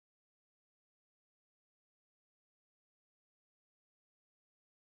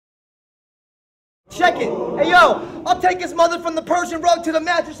Check it. Hey, yo, I'll take his mother from the Persian rug to the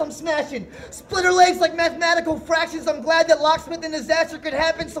mattress I'm smashing. Split her legs like mathematical fractions. I'm glad that locksmith and disaster could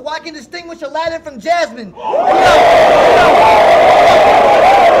happen so I can distinguish Aladdin from Jasmine. Hey,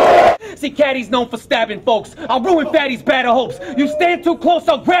 yo. See, Caddy's known for stabbing folks. I'll ruin Fatty's better hopes. You stand too close,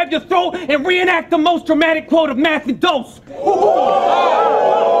 I'll grab your throat and reenact the most dramatic quote of Math and Dose.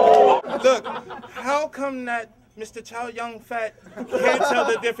 Look, how come that Mr. Chow Young Fat can't tell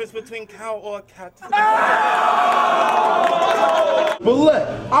the difference between cow or cat? But look,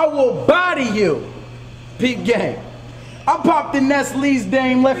 I will body you. Big game. I popped in Nestle's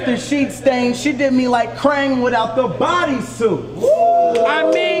dame, left her sheet stained. She did me like Krang without the bodysuit. I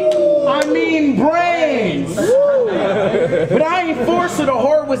mean brains. But I ain't forced her. The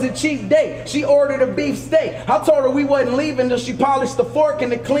whore was a cheap date. She ordered a beef steak. I told her we wasn't leaving till she polished the fork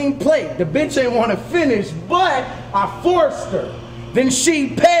and the clean plate. The bitch ain't want to finish, but I forced her. Then she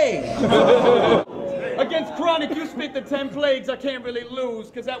paid. Against Chronic, you spit the 10 plagues. I can't really lose,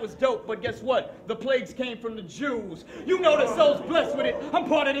 cause that was dope. But guess what? The plagues came from the Jews. You know the soul's blessed with it. I'm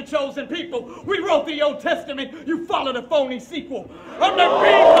part of the chosen people. We wrote the Old Testament. You follow the phony sequel. I'm the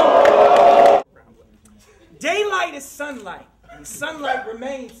people. Daylight is sunlight, and sunlight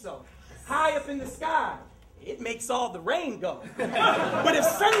remains so. High up in the sky, it makes all the rain go. But if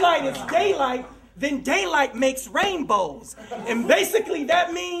sunlight is daylight, then daylight makes rainbows. And basically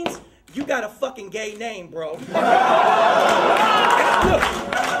that means you got a fucking gay name, bro.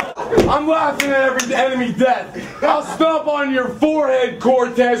 I'm laughing at every enemy death. I'll stomp on your forehead,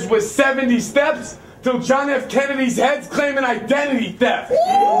 Cortez, with 70 steps till John F. Kennedy's head's claiming identity theft.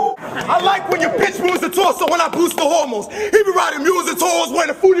 I like when your bitch moves the torso when I boost the hormones. He be riding mules and tours wearing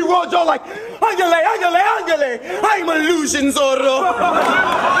a foodie road, y'all like, angele, angele, angele. I'm illusion, Zorro.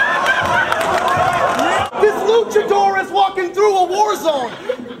 This luchador is walking through a war zone.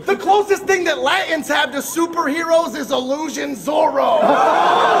 The closest thing that Latins have to superheroes is Illusion Zorro.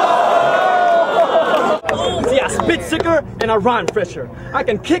 See, I spit sicker and I rhyme fresher. I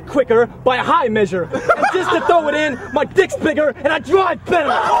can kick quicker by a high measure. And just to throw it in, my dick's bigger and I drive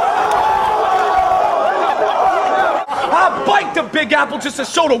better. I'll bite the Big Apple just to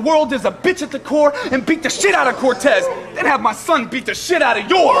show the world there's a bitch at the core and beat the shit out of Cortez. Then have my son beat the shit out of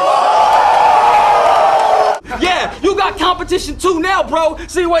yours. Yeah, you got competition too now, bro.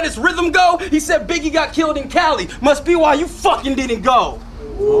 See where this rhythm go? He said Biggie got killed in Cali. Must be why you fucking didn't go.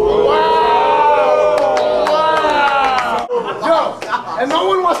 Yo, and no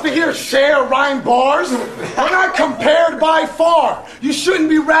one wants to hear Cher rhyme bars. We're not compared by far. You shouldn't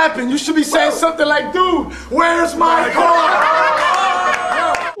be rapping. You should be saying something like, dude, where's my car?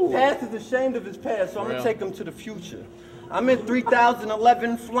 Past is ashamed of his past, so I'm gonna take him to the future. I'm in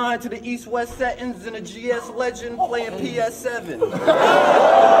 3011, flying to the east-west settings in a GS Legend, playing PS7.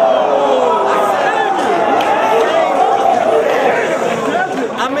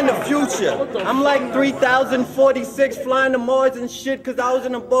 I'm in the future. I'm like 3046, flying to Mars and shit, cause I was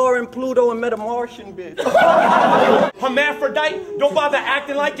in a bar in Pluto and met a Martian bitch. Hermaphrodite, don't bother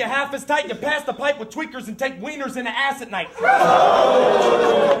acting like you're half as tight. You pass the pipe with tweakers and take wieners in the ass at night.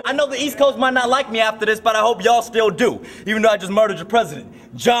 I know the East Coast might not like me after this, but I hope y'all still do. Even though I just murdered your president,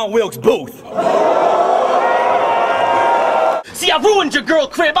 John Wilkes Booth. See, I ruined your girl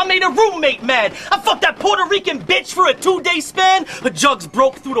crib. I made her roommate mad. I fucked that Puerto Rican bitch for a 2-day span. Her jugs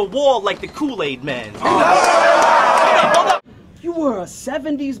broke through the wall like the Kool-Aid man. Hold up. You were a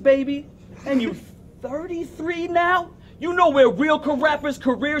 70s baby, and you 33 now? You know where real rappers'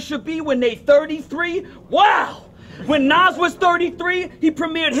 careers should be when they 33? Wow! When Nas was 33, he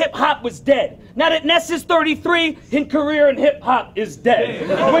premiered Hip Hop Was Dead. Now that Ness is 33, his career in hip hop is dead.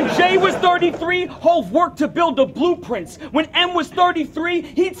 When Jay was 33, Hov worked to build the blueprints. When M was 33,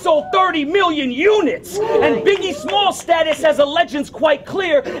 he'd sold 30 million units. And Biggie Small's status as a legend's quite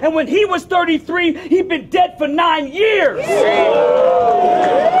clear. And when he was 33, he'd been dead for 9 years.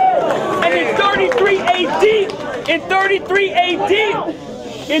 And in 33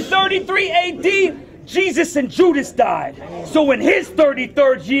 AD, Jesus and Judas died. So in his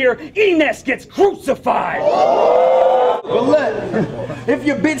 33rd year, Enes gets crucified. But look, if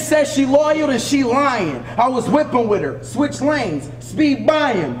your bitch says she loyal, then she lying. I was whipping with her, switch lanes, speed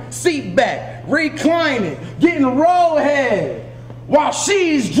by him, seat back, reclining, getting rollhead while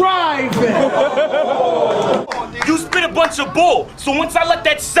she's driving. You spit a bunch of bull, so once I let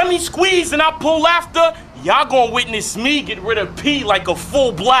that semi-squeeze and I pull after, y'all gonna witness me get rid of pee like a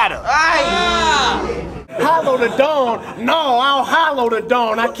full bladder. Hollow the dawn? No, I'll hollow the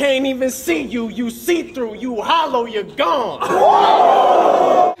dawn. I can't even see you. You see through. You hollow, you're gone.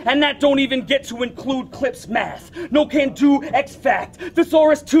 And that don't even get to include Clips math. No can do X fact.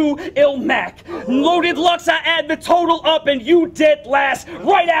 Thesaurus 2 ill mac. Loaded Lux, I add the total up and you dead last.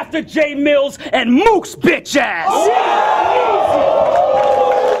 Right after J Mills and Mook's bitch ass.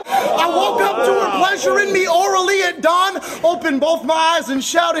 I woke up to her pleasuring me orally at dawn, opened both my eyes and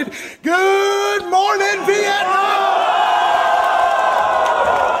shouted, "Good morning, Vietnam!"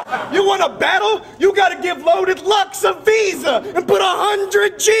 You want a battle? You gotta give Loaded Lux a visa and put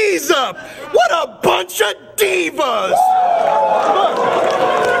 100 G's up. What a bunch of divas!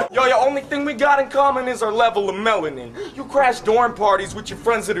 Yo, the only thing we got in common is our level of melanin. You crash dorm parties with your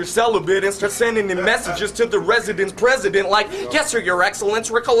friends that are celibate and start sending in messages to the resident's president like, "Yes, sir, your excellence,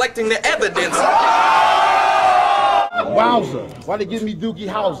 we're collecting the evidence." Wowza, why they give me Doogie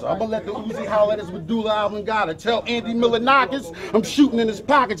Howser? I'm gonna let the Uzi howl at his Medulla Oblongata. Tell Andy Milonakis I'm shooting in his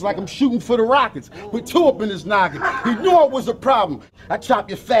pockets like I'm shooting for the Rockets. With two up in his noggin. He knew it was a problem. I chop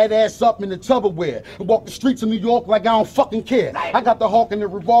your fat ass up in the Tupperware and walk the streets of New York like I don't fucking care. I got the hawk and the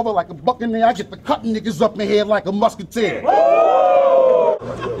revolver like a buccaneer. I get the cutting niggas up in here like a musketeer.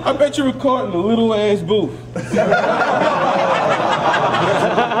 I bet you're recording a little ass booth.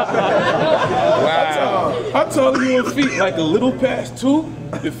 Wow. How tall are you on feet? Like a little past 2?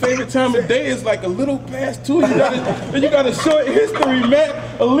 Your favorite time of day is like a little past 2? You got a short history, man.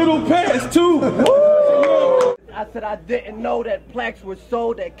 A little past 2. I said I didn't know that plaques were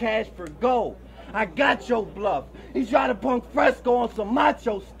sold at Cash for Gold. I got your bluff. He's trying to punk Fresco on some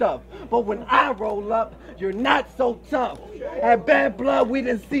macho stuff. But when I roll up, you're not so tough. At Bad Blood, we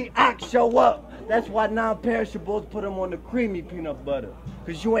didn't see Ox show up. That's why non-perishables put them on the creamy peanut butter.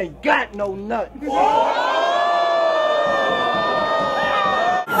 Cause you ain't got no nuts. Fiend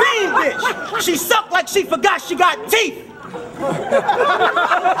bitch! She sucked like she forgot she got teeth. She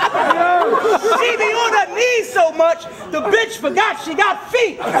be on her knees so much, the bitch forgot she got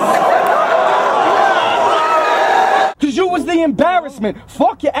feet. Cause you was the embarrassment.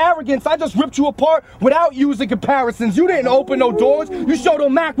 Fuck your arrogance. I just ripped you apart without using comparisons. You didn't open no doors. You showed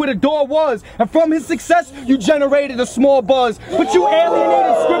old Mac where the door was. And from his success, you generated a small buzz. But you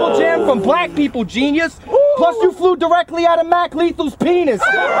alienated Scribble Jam from black people, genius. Plus you flew directly out of Mac Lethal's penis.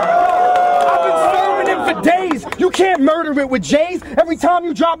 I've been serving him for days. You can't murder it with J's. Every time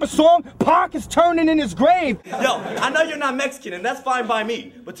you drop a song, Pac is turning in his grave. Yo, I know you're not Mexican, and that's fine by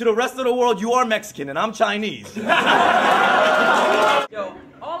me. But to the rest of the world, you are Mexican, and I'm Chinese. Yo,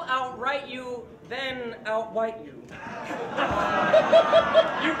 I'll outright you, then outwhite you.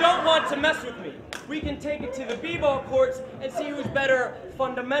 You don't want to mess with me. We can take it to the b-ball courts and see who's better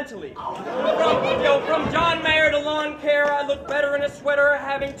fundamentally. From John Mayer to lawn care, I look better in a sweater,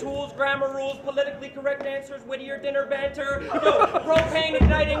 having tools, grammar rules, politically correct answers, wittier dinner banter. Yo, propane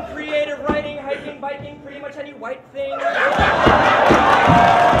igniting, creative writing, hiking, biking, pretty much any white thing.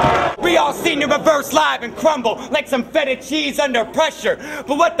 We all seen you reverse live and crumble like some feta cheese under pressure.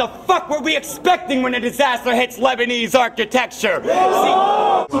 But what the fuck were we expecting when a disaster hits Lebanese architecture? See,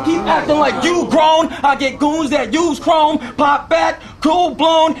 so keep acting like you grown. I get goons that use chrome, pop back, cool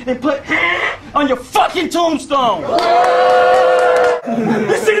blown, and put on your fucking tombstone. You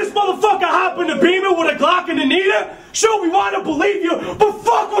see this motherfucker hop in the Beamer with a Glock and a Nita? Sure, we want to believe you, but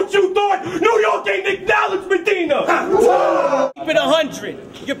fuck what you thought. New York ain't acknowledged Medina. Keep it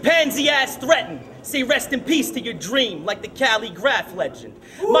 100. Your pansy ass threatened. Say rest in peace to your dream, like the calligraph legend.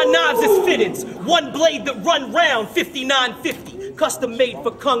 My knives is fitteds, one blade that run round, 5950, custom made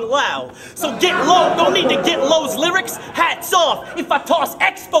for Kung Lao. So get low, don't need to get low's lyrics, hats off. If I toss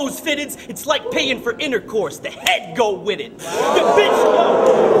Expo's fitteds, it's like paying for intercourse, the head go with it. Your bitch,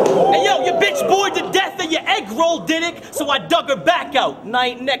 hey yo, your bitch bored to death of your egg roll, Diddick, so I dug her back out, and I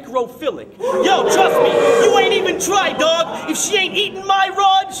ain't necrophilic. Yo, trust me, you ain't even tried, dog. If she ain't eating my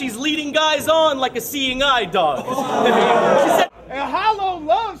rod, she's leading guys on like a seeing eye dog. She said, and Hollow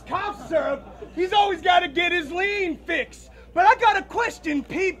loves cough syrup. He's always got to get his lean fix. But I got a question,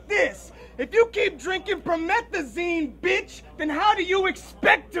 peep this. If you keep drinking promethazine, bitch, then how do you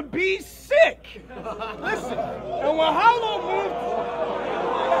expect to be sick? Listen, and when Hollow moved...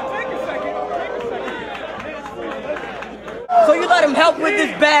 Take a second. So you let him help with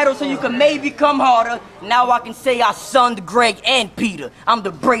this battle so you can maybe come harder. Now I can say I sunned Greg and Peter. I'm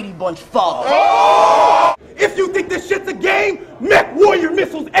the Brady Bunch father. Oh! If you think this shit's a game, Mech Warrior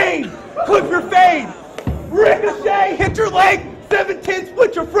missiles aim. Clip your fade. Ricochet, hit your leg. 710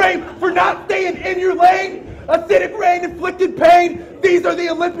 split your frame for not staying in your lane. Acidic rain inflicted pain. These are the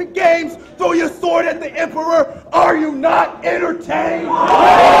Olympic Games. Throw your sword at the emperor. Are you not entertained?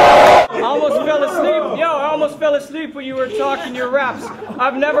 I almost fell asleep. Yo, I almost fell asleep when you were talking your raps.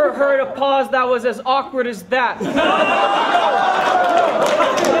 I've never heard a pause that was as awkward as that.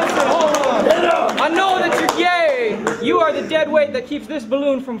 I know that you're gay. You are the dead weight that keeps this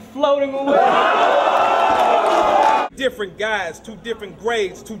balloon from floating away. Different guys, two different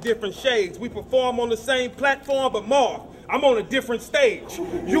grades, two different shades. We perform on the same platform, but Marv, I'm on a different stage.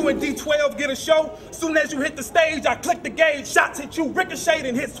 You and D12 get a show. Soon as you hit the stage, I click the gauge. Shots hit you, ricochet,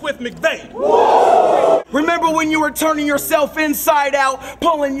 and hit Swift McVeigh. Remember when you were turning yourself inside out,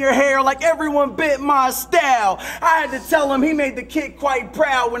 pulling your hair like everyone bit my style? I had to tell him he made the kid quite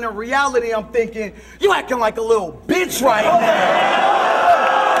proud, when in reality I'm thinking, you acting like a little bitch right now.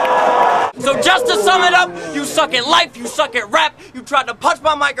 So just to sum it up, you suck at life, you suck at rap, you tried to punch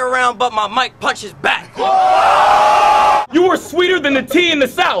my mic around, but my mic punches back. You were sweeter than the tea in the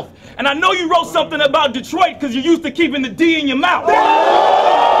South. And I know you wrote something about Detroit because you're used to keeping the D in your mouth.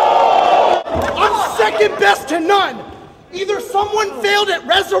 I'm second best to none. Either someone failed at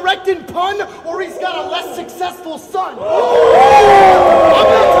resurrecting pun, or he's got a less successful son. I'm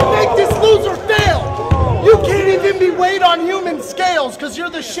about to make this loser fail. You can't even be weighed on human scales, because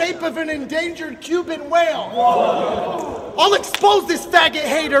you're the shape of an endangered Cuban whale. I'll expose this faggot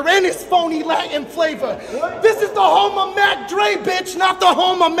hater and his phony Latin flavor. This is the home of Mac Dre, bitch, not the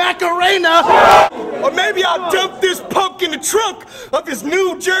home of Macarena. Or maybe I'll dump this punk in the trunk of his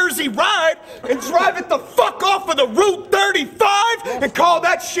New Jersey ride and drive it the fuck off of the Route 35 and call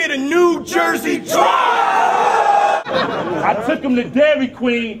that shit a New Jersey drive. I took him to Dairy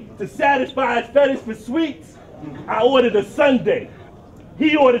Queen to satisfy his fetish for sweets. I ordered a sundae.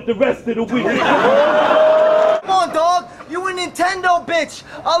 He ordered the rest of the week. Come on, dog. You a Nintendo bitch.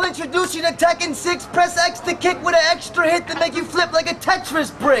 I'll introduce you to Tekken 6. Press X to kick with an extra hit to make you flip like a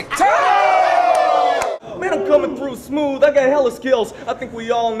Tetris brick. Man, I'm coming through smooth. I got hella skills. I think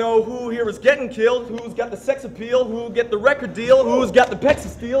we all know who here is getting killed, who's got the sex appeal, who'll get the record deal, who's got the Pepsi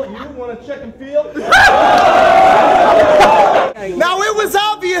steal. You want to check and feel? Now, it was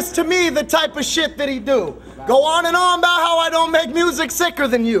obvious to me the type of shit that he do. Go on and on about how I don't make music sicker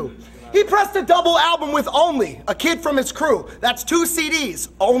than you. He pressed a double album with Only, a kid from his crew. That's 2 CDs.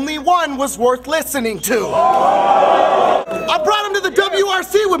 Only one was worth listening to. I brought him to the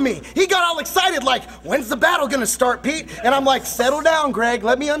WRC with me. He got all excited like, when's the battle gonna start, Pete? And I'm like, settle down, Greg.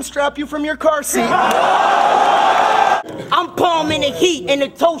 Let me unstrap you from your car seat. I'm palming the heat and the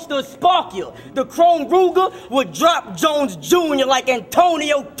toaster spark you. The Chrome Ruger would drop Jones Jr. like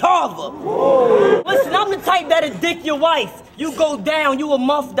Antonio Tarver. Listen, I'm the type that'll dick your wife. You go down, you a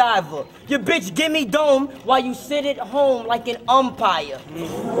muff diver. Your bitch give me dome while you sit at home like an umpire.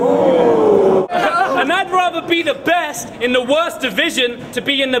 And I'd rather be the best in the worst division to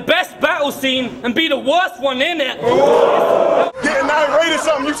be in the best battle scene and be the worst one in it. Getting irate is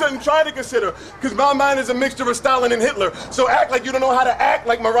something you shouldn't try to consider, because my mind is a mixture of Stalin and Hitler. So act like you don't know how to act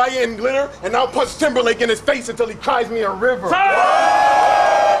like Mariah and Glitter, and I'll punch Timberlake in his face until he cries me a river.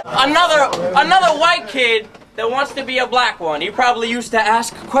 Another white kid that wants to be a black one. He probably used to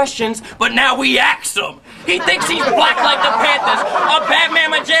ask questions, but now we ask him. He thinks he's black like the Panthers, a bad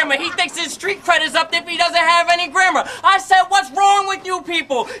mamma jamma. He thinks his street cred is up if he doesn't have any grammar. I said, what's wrong with you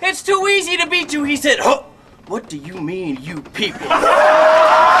people? It's too easy to beat you. He said, huh? What do you mean, you people?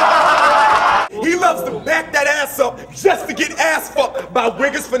 He loves to back that ass up just to get ass fucked by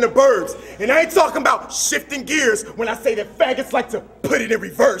wiggers from the burbs. And I ain't talking about shifting gears when I say that faggots like to put it in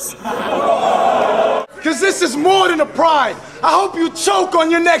reverse. Cause this is more than a pride. I hope you choke on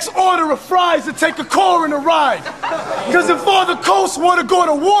your next order of fries to take a car in a ride. Cause if all the coasts want to go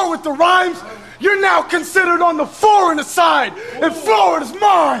to war with the rhymes, you're now considered on the foreigner side, and Florida's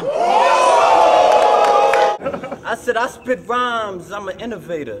mine. I said I spit rhymes, I'm an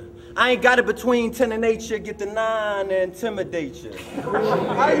innovator. I ain't got it between 10 and 8, you get the 9 and intimidate you.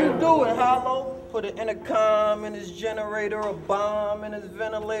 How you doing, Hollow? Put an intercom in his generator, a bomb in his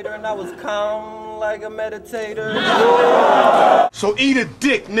ventilator, and I was calm like a meditator. So eat a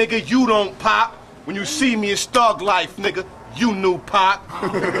dick, nigga, you don't pop. When you see me in Thug Life, nigga, you knew pop.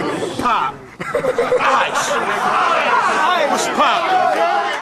 Pop. Ice. What's pop?